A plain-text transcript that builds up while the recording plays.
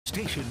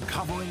station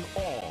covering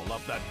all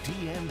of the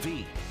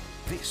DMV.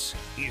 This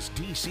is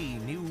DC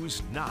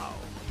News Now.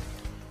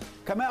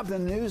 Coming up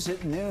in the news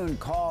at noon,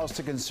 calls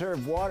to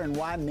conserve water and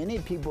why many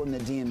people in the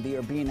DMV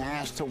are being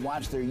asked to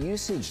watch their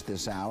usage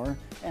this hour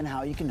and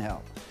how you can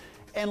help.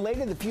 And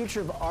later, the future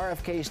of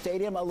RFK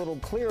Stadium, a little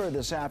clearer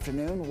this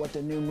afternoon, what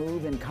the new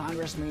move in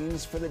Congress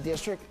means for the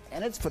district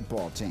and its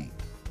football team.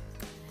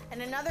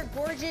 And another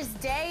gorgeous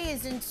day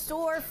is in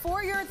store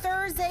for your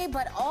Thursday,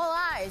 but all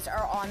eyes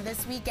are on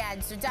this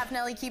weekend, so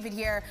definitely keep it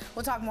here.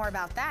 We'll talk more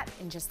about that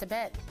in just a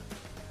bit.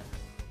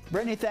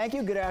 Brittany, thank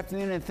you. Good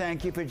afternoon, and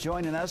thank you for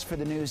joining us for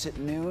the news at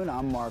noon.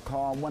 I'm Mark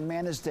Hall. One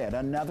man is dead,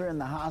 another in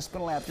the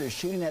hospital after a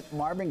shooting at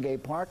Marvin Gaye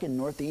Park in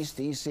Northeast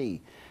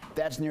D.C.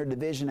 That's near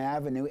Division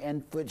Avenue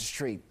and Foot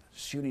Street.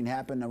 Shooting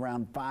happened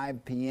around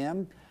 5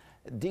 p.m.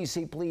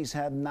 D.C. police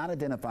have not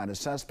identified a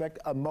suspect.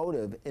 A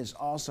motive is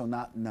also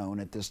not known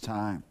at this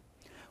time.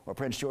 Well,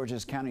 Prince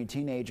George's County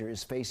teenager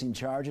is facing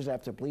charges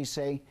after police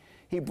say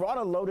he brought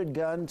a loaded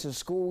gun to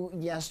school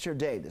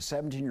yesterday. The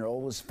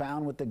 17-year-old was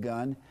found with the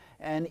gun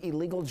and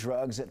illegal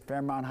drugs at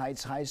Fairmount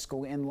Heights High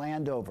School in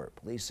Landover.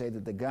 Police say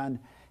that the gun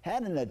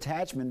had an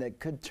attachment that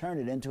could turn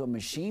it into a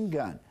machine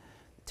gun.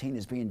 The teen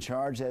is being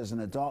charged as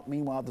an adult.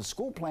 Meanwhile, the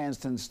school plans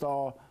to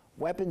install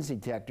weapons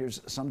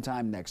detectors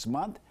sometime next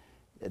month.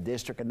 The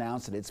district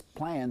announced that its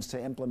plans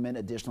to implement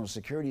additional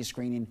security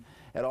screening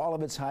at all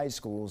of its high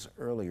schools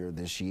earlier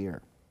this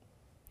year.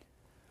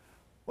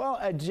 Well,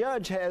 a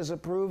judge has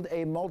approved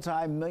a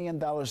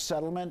multi-million-dollar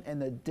settlement in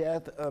the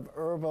death of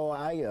Ervo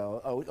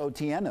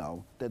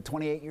Otieno. The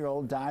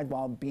 28-year-old died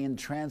while being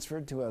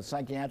transferred to a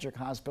psychiatric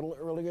hospital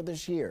earlier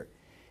this year.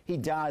 He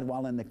died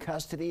while in the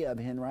custody of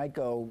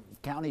Henrico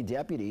County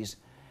deputies,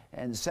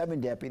 and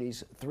 7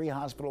 deputies, 3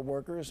 hospital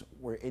workers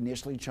were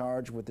initially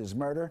charged with his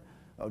murder.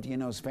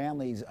 Otieno's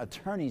family's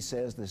attorney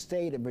says the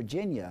state of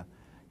Virginia,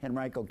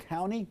 Henrico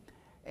County,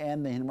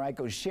 and the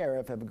Henrico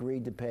Sheriff have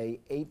agreed to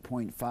pay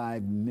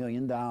 $8.5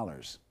 million. And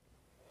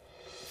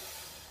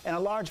a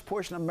large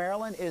portion of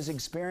Maryland is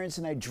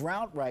experiencing a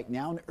drought right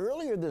now. And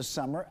earlier this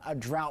summer, a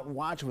drought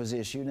watch was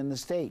issued in the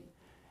state.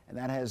 And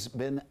that has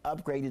been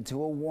upgraded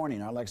to a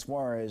warning. Our Lex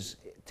Juarez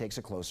takes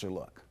a closer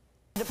look.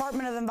 The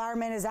Department of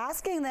Environment is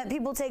asking that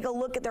people take a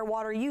look at their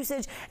water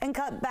usage and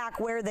cut back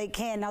where they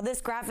can. Now,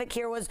 this graphic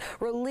here was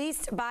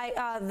released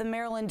by the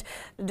Maryland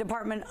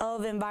Department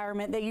of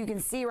Environment that you can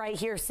see right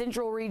here.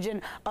 Central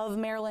region of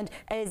Maryland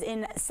is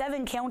in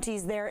 7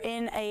 counties. They're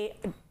in a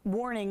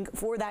warning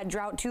for that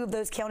drought, 2 of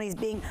those counties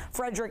being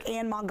Frederick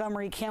and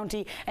Montgomery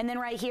County. And then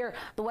right here,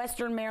 the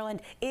Western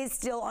Maryland is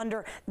still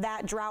under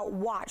that drought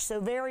watch.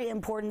 So very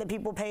important that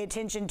people pay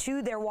attention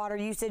to their water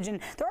usage. And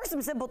there are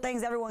some simple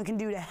things everyone can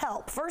do to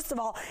help. First of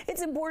all,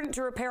 it's important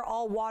to repair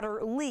all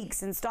water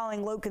leaks.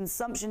 Installing low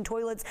consumption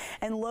toilets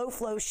and low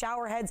flow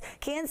shower heads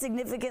can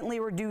significantly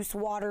reduce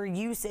water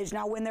usage.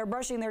 Now, when they're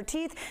brushing their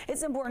teeth,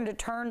 it's important to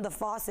turn the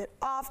faucet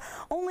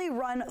off. Only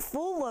run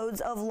full loads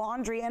of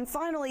laundry. And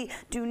finally,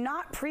 do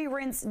not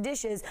pre-rinse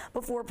dishes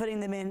before putting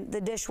them in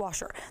the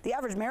dishwasher. The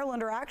average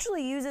Marylander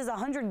actually uses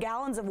 100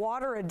 gallons of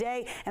water a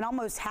day, and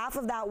almost half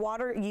of that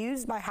water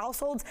used by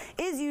households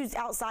is used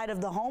outside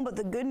of the home. But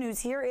the good news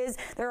here is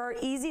there are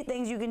easy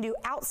things you can do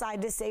outside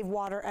to save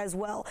water as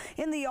well.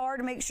 In the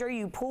yard, make sure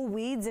you pull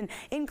weeds and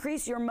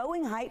increase your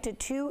mowing height to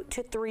 2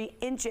 to 3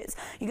 inches.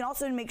 You can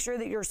also make sure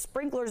that your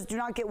sprinklers do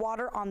not get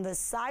water on the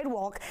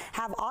sidewalk.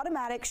 Have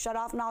automatic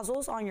shutoff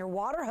nozzles on your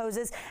water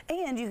hoses,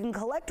 and you can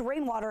collect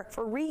rainwater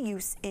for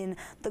reuse in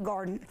the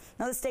garden.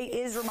 Now, the state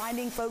is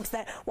reminding folks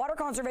that water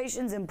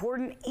conservation is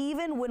important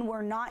even when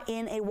we're not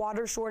in a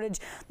water shortage.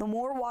 The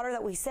more water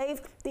that we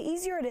save, the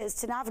easier it is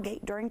to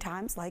navigate during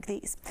times like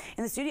these.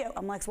 In the studio,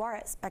 I'm Lex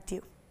Juarez. Back to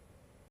you.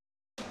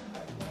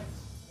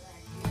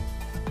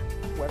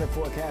 Weather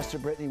forecaster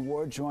Brittany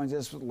Ward joins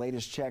us with the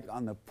latest check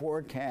on the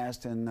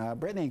forecast. And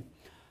Brittany,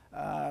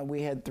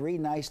 we had 3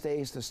 nice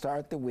days to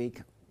start the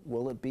week.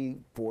 Will it be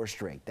 4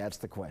 straight? That's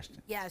the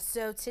question. Yeah,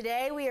 so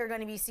today we are going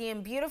to be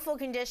seeing beautiful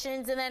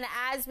conditions, and then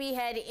as we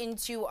head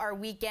into our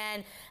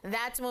weekend,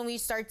 that's when we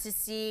start to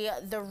see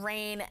the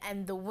rain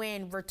and the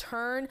wind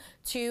return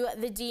to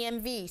the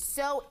DMV.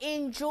 So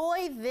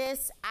enjoy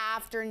this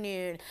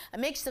afternoon. A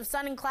mix of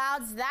sun and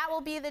clouds, that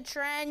will be the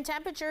trend.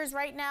 Temperatures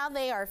right now,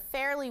 they are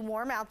fairly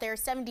warm out there.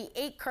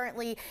 78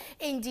 currently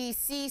in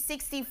DC,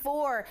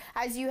 64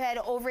 as you head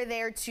over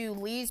there to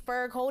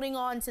Leesburg, holding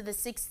on to the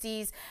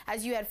 60s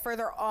as you head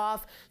further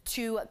off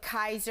to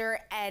Kaiser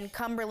and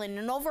Cumberland.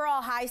 And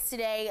overall highs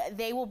today,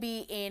 they will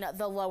be in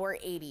the lower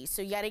 80s.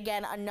 So yet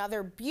again,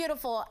 another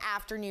beautiful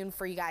afternoon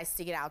for you guys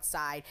to get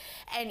outside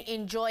and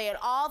enjoy it.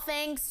 All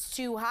thanks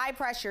to high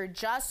pressure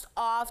just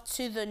off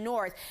to the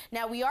north.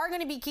 Now, we are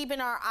going to be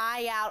keeping our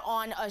eye out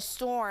on a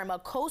storm, a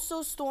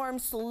coastal storm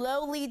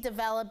slowly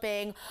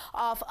developing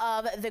off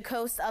of the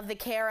coast of the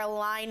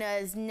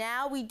Carolinas.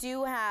 Now we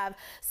do have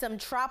some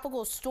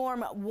tropical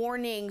storm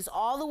warnings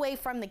all the way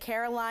from the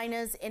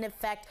Carolinas in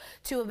effect expect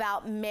to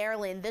about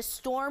Maryland. This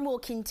storm will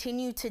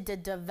continue to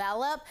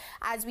develop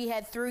as we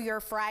head through your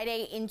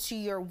Friday into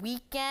your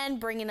weekend,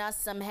 bringing us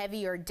some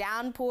heavier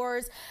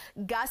downpours,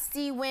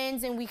 gusty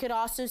winds, and we could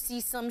also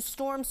see some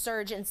storm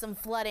surge and some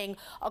flooding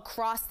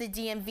across the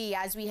DMV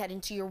as we head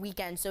into your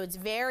weekend. So it's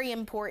very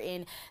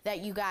important that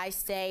you guys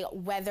stay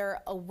weather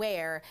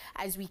aware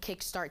as we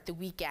kickstart the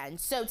weekend.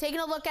 So taking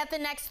a look at the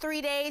next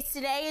 3 days,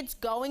 today it's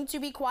going to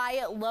be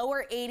quiet,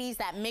 lower 80s,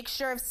 that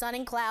mixture of sun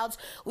and clouds.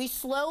 We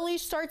slowly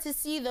start to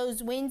see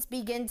those winds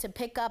begin to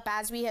pick up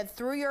as we head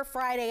through your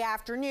Friday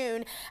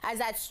afternoon, as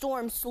that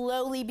storm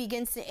slowly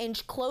begins to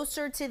inch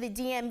closer to the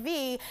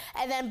DMV.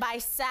 And then by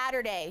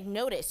Saturday,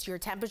 notice your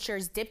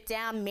temperatures dip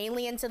down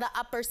mainly into the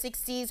upper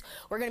 60s.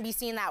 We're going to be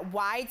seeing that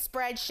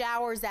widespread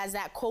showers as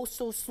that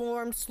coastal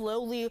storm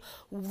slowly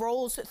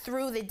rolls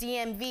through the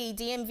DMV.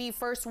 DMV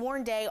first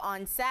warn day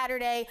on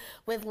Saturday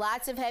with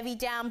lots of heavy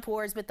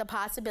downpours with the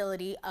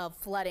possibility of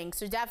flooding.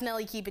 So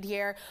definitely keep it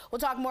here. We'll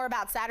talk more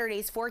about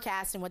Saturday's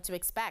forecast and what to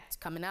expect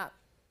coming up.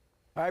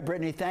 All right,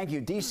 Brittany, thank you.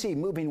 D.C.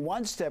 moving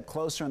one step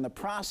closer in the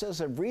process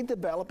of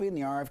redeveloping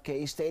the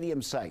RFK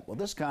Stadium site. Well,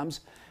 this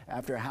comes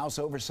after a House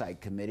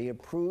Oversight Committee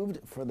approved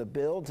for the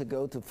bill to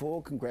go to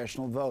full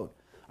congressional vote.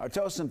 Our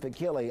Tosin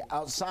Fakili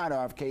outside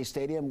RFK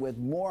Stadium with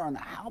more on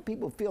how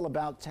people feel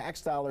about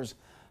tax dollars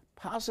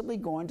possibly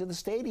going to the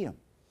stadium.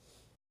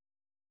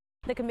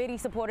 The committee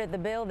supported the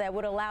bill that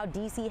would allow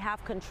D.C.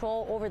 have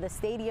control over the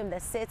stadium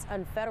that sits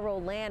on federal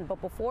land.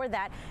 But before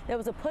that, there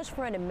was a push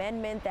for an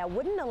amendment that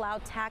wouldn't allow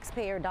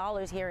taxpayer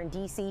dollars here in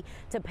D.C.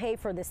 to pay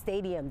for the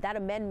stadium. That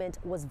amendment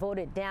was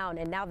voted down,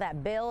 and now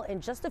that bill in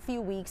just a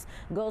few weeks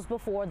goes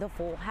before the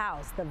full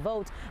House. The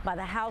vote by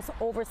the House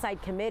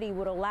Oversight Committee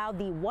would allow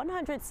the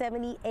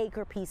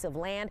 170-acre piece of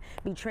land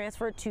be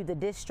transferred to the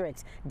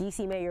districts.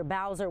 D.C. Mayor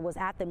Bowser was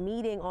at the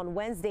meeting on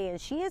Wednesday, and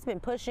she has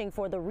been pushing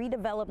for the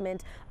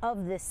redevelopment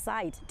of this site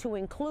to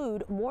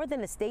include more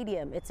than a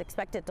stadium. It's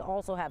expected to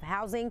also have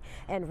housing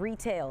and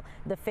retail.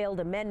 The failed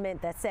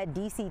amendment that said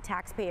D.C.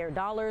 taxpayer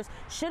dollars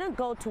shouldn't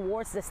go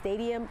towards the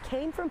stadium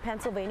came from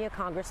Pennsylvania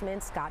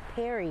Congressman Scott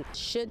Perry.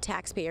 Should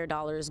taxpayer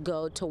dollars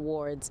go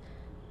towards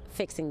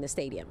fixing the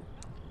stadium?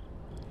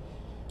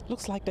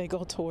 Looks like they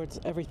go towards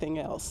everything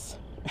else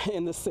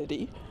in the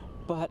city,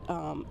 but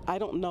I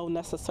don't know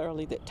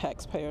necessarily that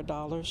taxpayer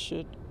dollars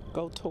should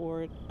go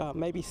toward,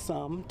 maybe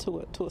some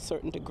to a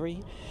certain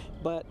degree,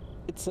 but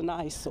it's an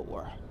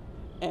eyesore,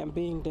 and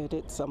being that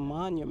it's a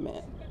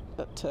monument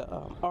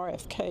to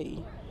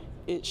RFK,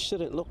 it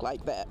shouldn't look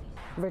like that.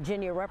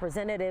 Virginia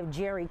Representative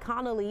Jerry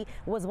Connolly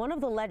was one of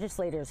the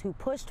legislators who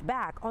pushed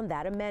back on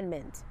that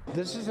amendment.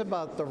 This is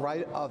about the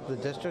right of the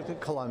District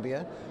of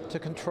Columbia to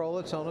control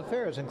its own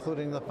affairs,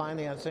 including the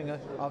financing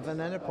of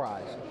an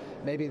enterprise.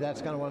 Maybe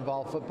that's going to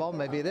involve football,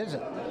 maybe it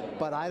isn't.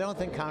 But I don't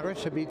think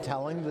Congress should be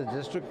telling the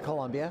District of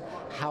Columbia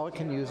how it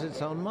can use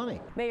its own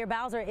money. Mayor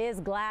Bowser is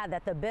glad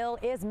that the bill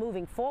is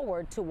moving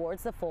forward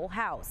towards the full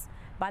House.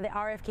 By the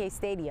RFK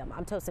Stadium,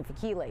 I'm Tosin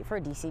Fakili for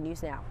DC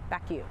News Now.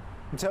 Back to you.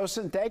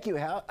 Tosin, thank you.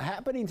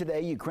 Happening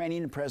today,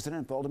 Ukrainian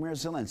President Volodymyr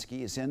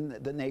Zelensky is in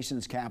the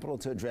nation's capital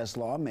to address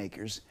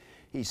lawmakers.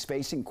 He's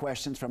facing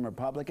questions from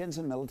Republicans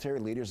and military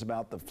leaders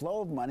about the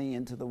flow of money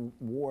into the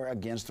war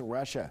against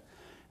Russia.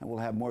 And we'll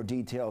have more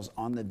details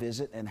on the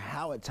visit and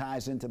how it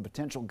ties into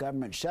potential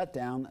government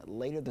shutdown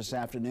later this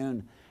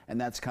afternoon. And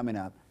that's coming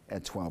up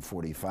at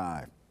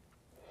 12:45.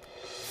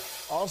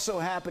 Also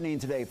happening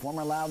today,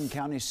 former Loudoun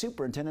County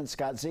Superintendent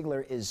Scott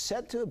Ziegler is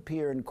set to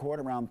appear in court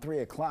around 3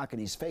 o'clock,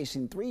 and he's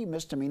facing 3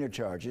 misdemeanor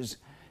charges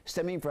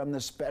stemming from the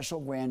special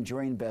grand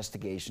jury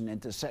investigation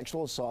into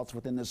sexual assaults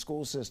within the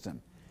school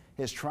system.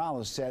 His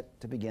trial is set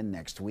to begin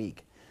next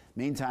week.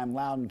 Meantime,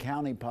 Loudoun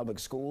County Public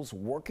Schools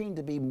working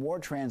to be more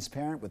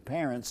transparent with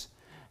parents,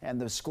 and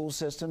the school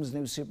system's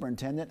new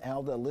superintendent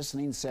held a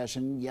listening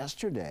session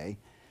yesterday.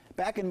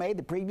 Back in May,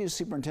 the previous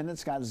superintendent,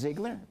 Scott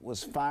Ziegler,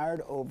 was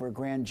fired over a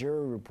grand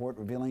jury report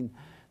revealing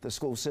the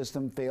school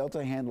system failed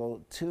to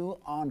handle 2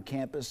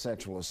 on-campus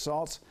sexual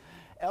assaults.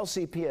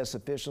 LCPS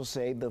officials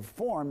say the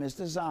form is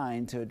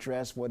designed to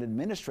address what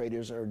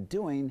administrators are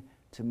doing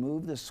to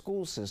move the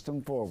school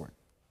system forward.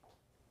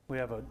 We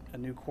have a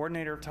new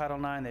coordinator of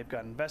Title IX. They've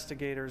got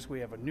investigators.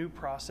 We have a new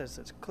process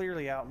that's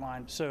clearly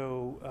outlined.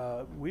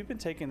 So we've been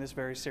taking this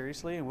very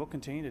seriously, and we'll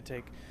continue to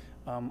take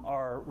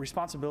our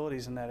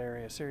responsibilities in that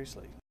area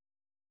seriously.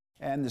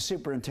 And the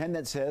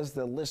superintendent says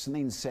the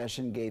listening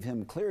session gave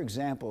him clear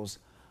examples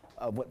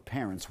of what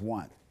parents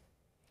want.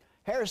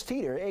 Harris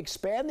Teeter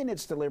expanding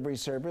its delivery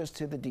service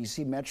to the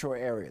D.C. metro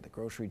area. The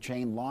grocery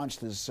chain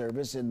launched this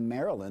service in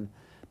Maryland,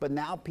 but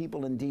now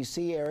people in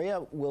D.C.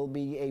 area will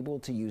be able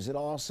to use it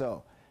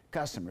also.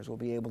 Customers will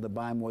be able to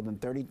buy more than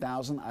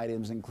 30,000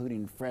 items,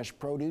 including fresh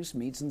produce,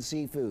 meats, and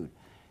seafood.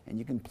 And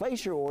you can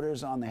place your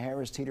orders on the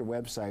Harris Teeter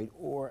website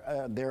or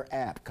their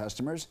app.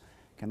 Customers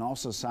can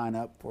also sign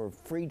up for a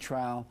free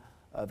trial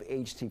of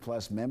HT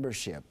Plus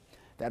membership.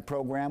 That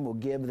program will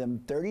give them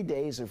 30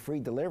 days of free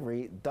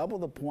delivery, double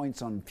the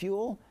points on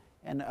fuel,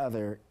 and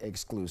other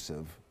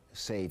exclusive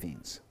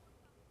savings.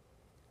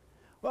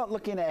 Well,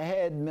 looking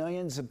ahead,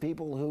 millions of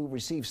people who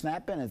receive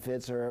SNAP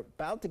benefits are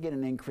about to get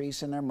an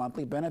increase in their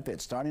monthly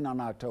benefits. Starting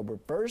on October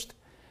 1st,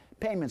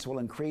 payments will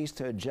increase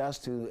to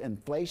adjust to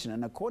inflation.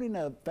 And according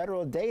to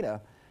federal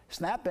data,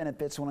 SNAP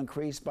benefits will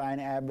increase by an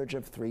average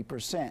of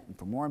 3%.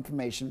 For more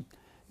information,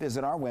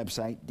 visit our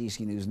website,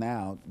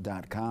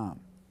 dcnewsnow.com.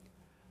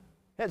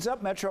 Heads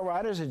up, Metro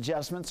riders,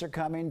 adjustments are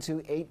coming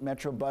to 8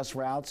 Metro bus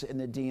routes in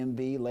the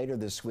DMV later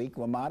this week.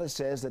 WMATA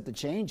says that the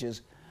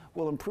changes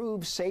will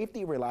improve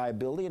safety,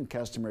 reliability, and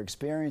customer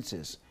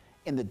experiences.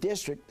 In the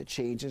district, the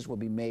changes will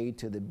be made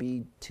to the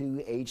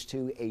B2,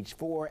 H2,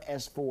 H4,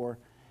 S4,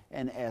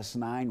 and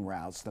S9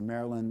 routes. In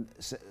Maryland,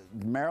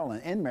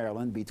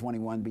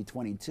 B21,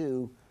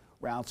 B22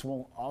 routes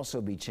will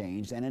also be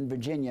changed. And in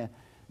Virginia,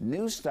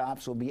 new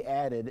stops will be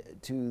added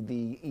to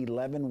the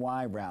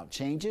 11Y route.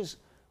 Changes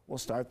will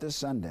start this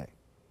Sunday.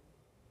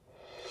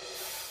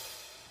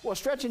 Well,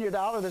 stretching your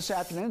dollar this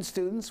afternoon,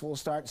 students will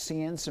start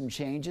seeing some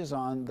changes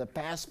on the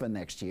PASPA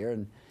next year,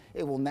 and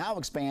it will now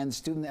expand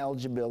student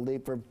eligibility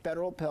for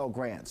federal Pell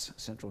Grants.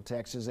 Central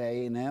Texas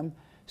A&M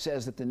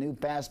says that the new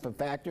PASPA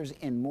factors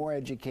in more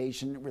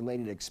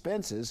education-related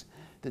expenses.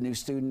 The new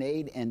student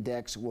aid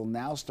index will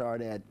now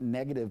start at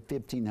negative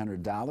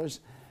 $1,500.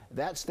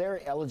 That's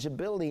their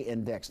eligibility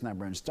index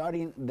number, and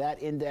starting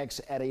that index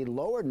at a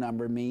lower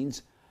number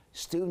means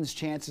students'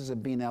 chances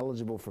of being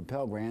eligible for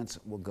Pell Grants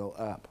will go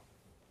up.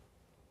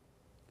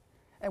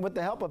 And with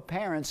the help of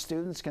parents,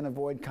 students can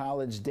avoid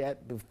college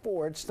debt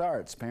before it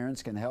starts.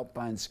 Parents can help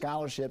find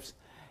scholarships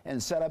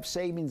and set up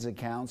savings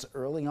accounts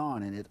early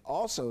on. And it's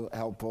also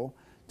helpful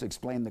to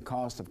explain the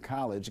cost of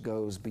college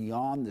goes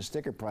beyond the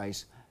sticker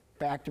price,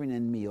 factoring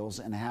in meals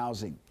and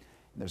housing.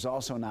 There's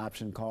also an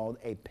option called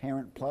a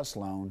Parent Plus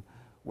loan,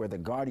 where the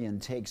guardian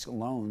takes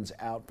loans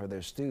out for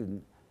their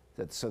student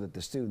so that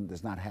the student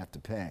does not have to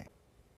pay.